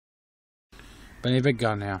Benny Big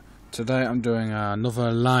Gun here. Today I'm doing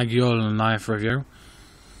another laguiole knife review.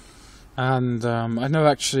 And I've never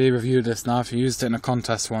actually reviewed this knife. I used it in a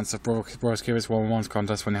contest once, a Bros Curious 1-on-1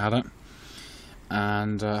 contest when you had it.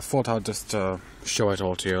 And I thought I'd just show it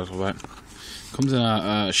all to you a little bit. Comes in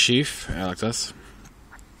a sheath, like this.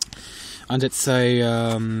 And it's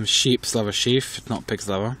a sheep's leather sheath, it's not pig's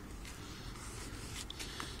leather.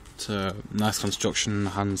 It's a nice construction,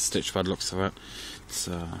 hand stitched by the looks of it. It's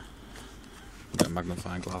got a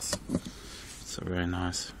magnifying glass. It's really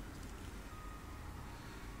nice.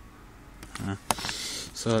 Yeah.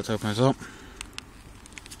 So let's open it up.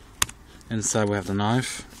 Inside we have the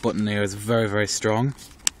knife. Button here is very, very strong.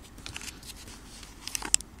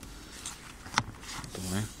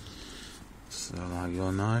 It's a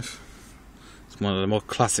laguiole knife. It's one of the more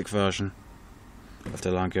classic version of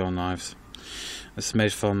the laguiole knives. It's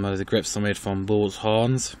made from the grips are made from bull's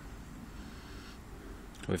horns,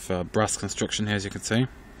 with brass construction here, as you can see,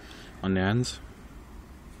 on the ends.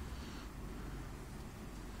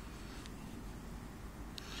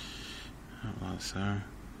 Like so.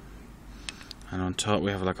 And on top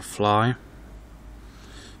we have like a fly.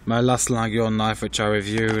 My last laguiole knife, which I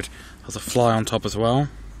reviewed, has a fly on top as well.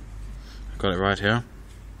 I've got it right here.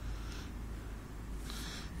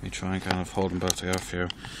 Let me try and kind of hold them both together for you.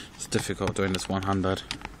 It's difficult doing this one-handed.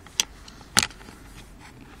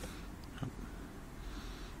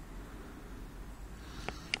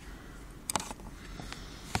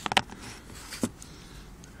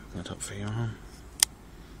 Open it up for you.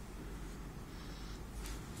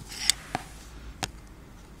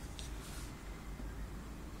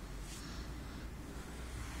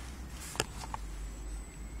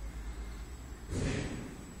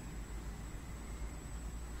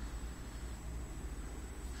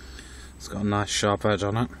 It's got a nice sharp edge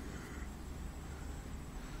on it.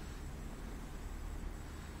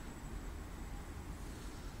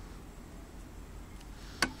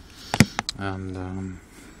 And I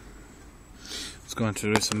was going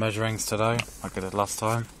to do some measurings today, like I did last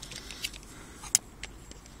time.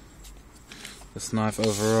 This knife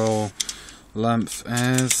overall length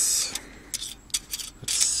is,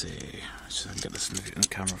 let's see, let's just get this in the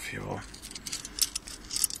camera for you all.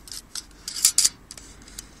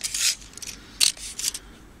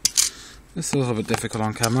 This is a little bit difficult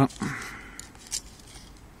on camera.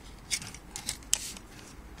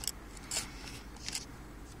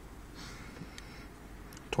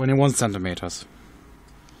 (21 centimeters).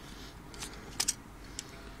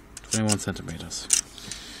 21 centimeters.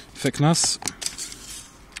 Thickness.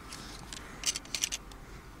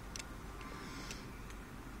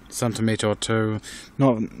 Centimeter or two.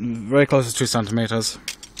 Not very close to 2 centimeters.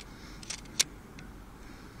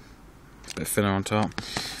 A bit thinner on top.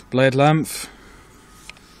 Blade length,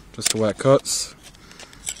 just to where it cuts,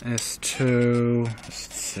 is to,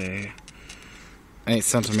 let's see, 8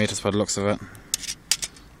 centimeters by the looks of it.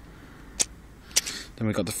 Then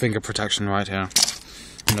we've got the finger protection right here.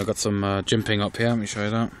 And I've got some jimping up here, let me show you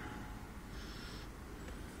that.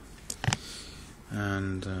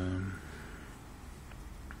 And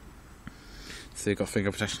so you've got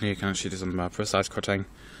finger protection here, you can actually do some precise cutting.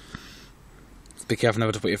 Just be careful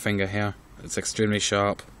never to put your finger here, it's extremely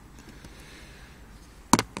sharp.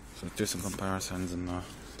 So do some comparisons in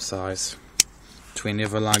size between the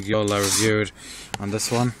other laguiole I reviewed and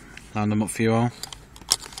this one. Line them up for you all.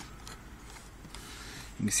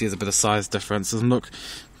 You can see there's a bit of size difference. Doesn't look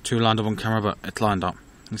too lined up on camera, but it's lined up.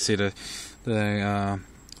 You can see the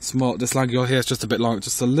small. This laguiole here is just a bit long,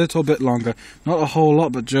 just a little bit longer. Not a whole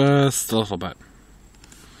lot, but just a little bit.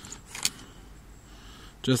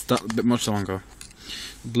 Just that bit much longer.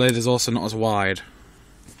 The blade is also not as wide.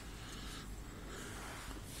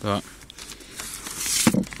 But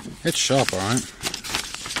it's sharp, alright.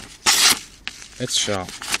 It's sharp.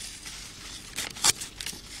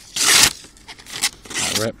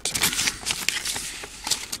 That ripped.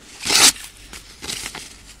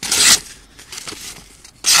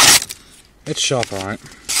 It's sharp, alright.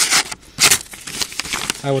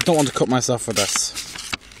 I would not want to cut myself with this.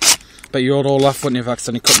 Bet you all laugh, wouldn't you, if I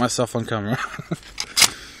accidentally cut myself on camera?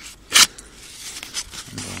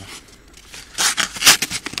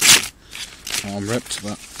 I'm ripped,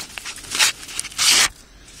 but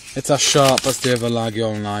it's as sharp as the other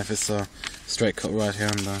laguiole knife. It's a straight cut right here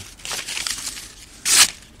and there.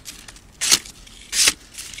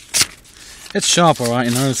 It's sharp, alright,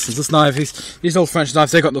 you know. This knife, these old French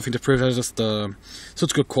knives, they got nothing to prove. They're just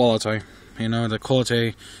such good quality. You know, the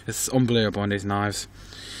quality is unbelievable on these knives.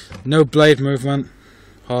 No blade movement,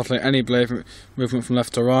 hardly any blade movement from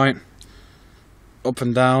left to right, up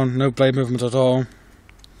and down. No blade movement at all.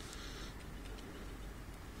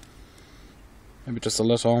 Maybe just a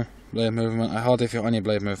little blade movement. I hardly feel any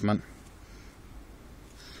blade movement.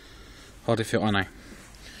 Hardly feel any.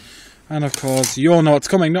 And of course, you all know what's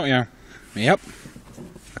coming, don't you? Yep.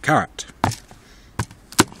 A carrot.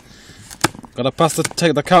 Gotta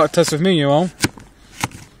take the carrot test with me, you all.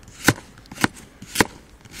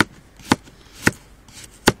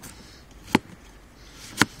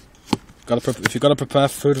 If you've got to prepare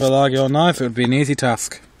food with a laguiole knife, it would be an easy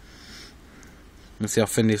task. Let's see how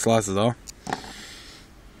thin these slices are.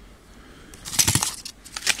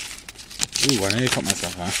 Ooh, I nearly cut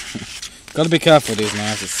myself out. Got to be careful with these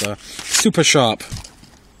knives, it's super sharp.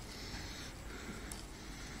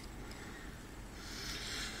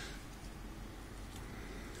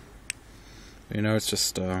 You know, it's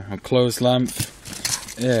just a closed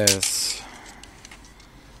length is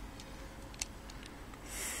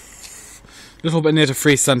a little bit near to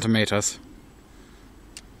 3 centimeters.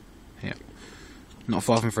 Yep, not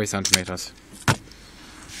far from 3 centimeters.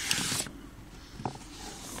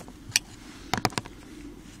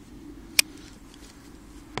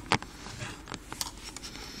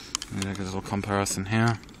 Get a little comparison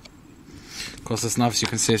here. Of course, this knife, as you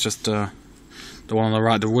can see, is just the one on the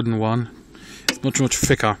right, the wooden one. It's much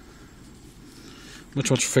thicker. Much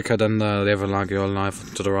thicker than the other laguiole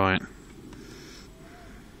knife to the right.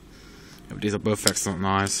 But these are both excellent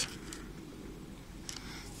knives.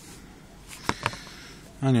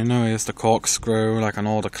 And you know, here's the corkscrew, like on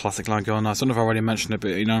all the classic laguiole knives. I don't know if I already mentioned it,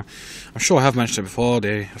 but you know, I'm sure I have mentioned it before.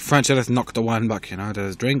 The French just knock the wine back, you know.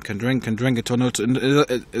 There's drink and drink and drink until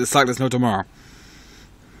it's like there's no tomorrow.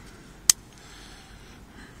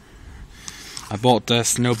 I bought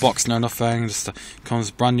this, no box, no nothing, just comes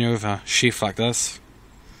brand new with a sheath like this.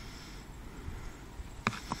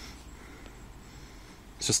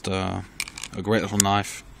 It's just a great little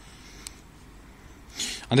knife.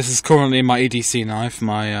 And this is currently my EDC knife,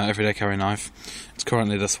 my everyday carry knife. It's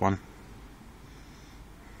currently this one.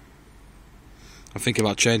 I'm thinking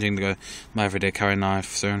about changing my everyday carry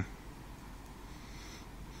knife soon.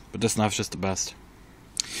 But this knife's just the best.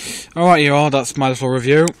 Alright you all, that's my little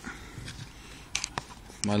review.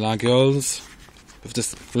 My laguioles. With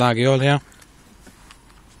this laguiole here.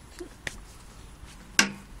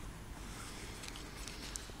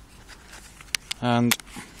 And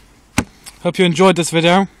hope you enjoyed this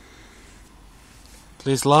video.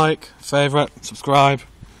 Please like, favourite, subscribe.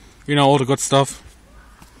 You know, all the good stuff.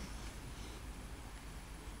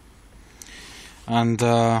 And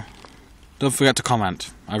don't forget to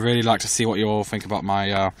comment. I really like to see what you all think about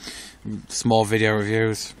my small video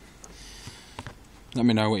reviews. Let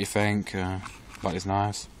me know what you think about these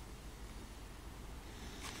knives.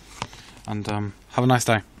 And have a nice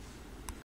day.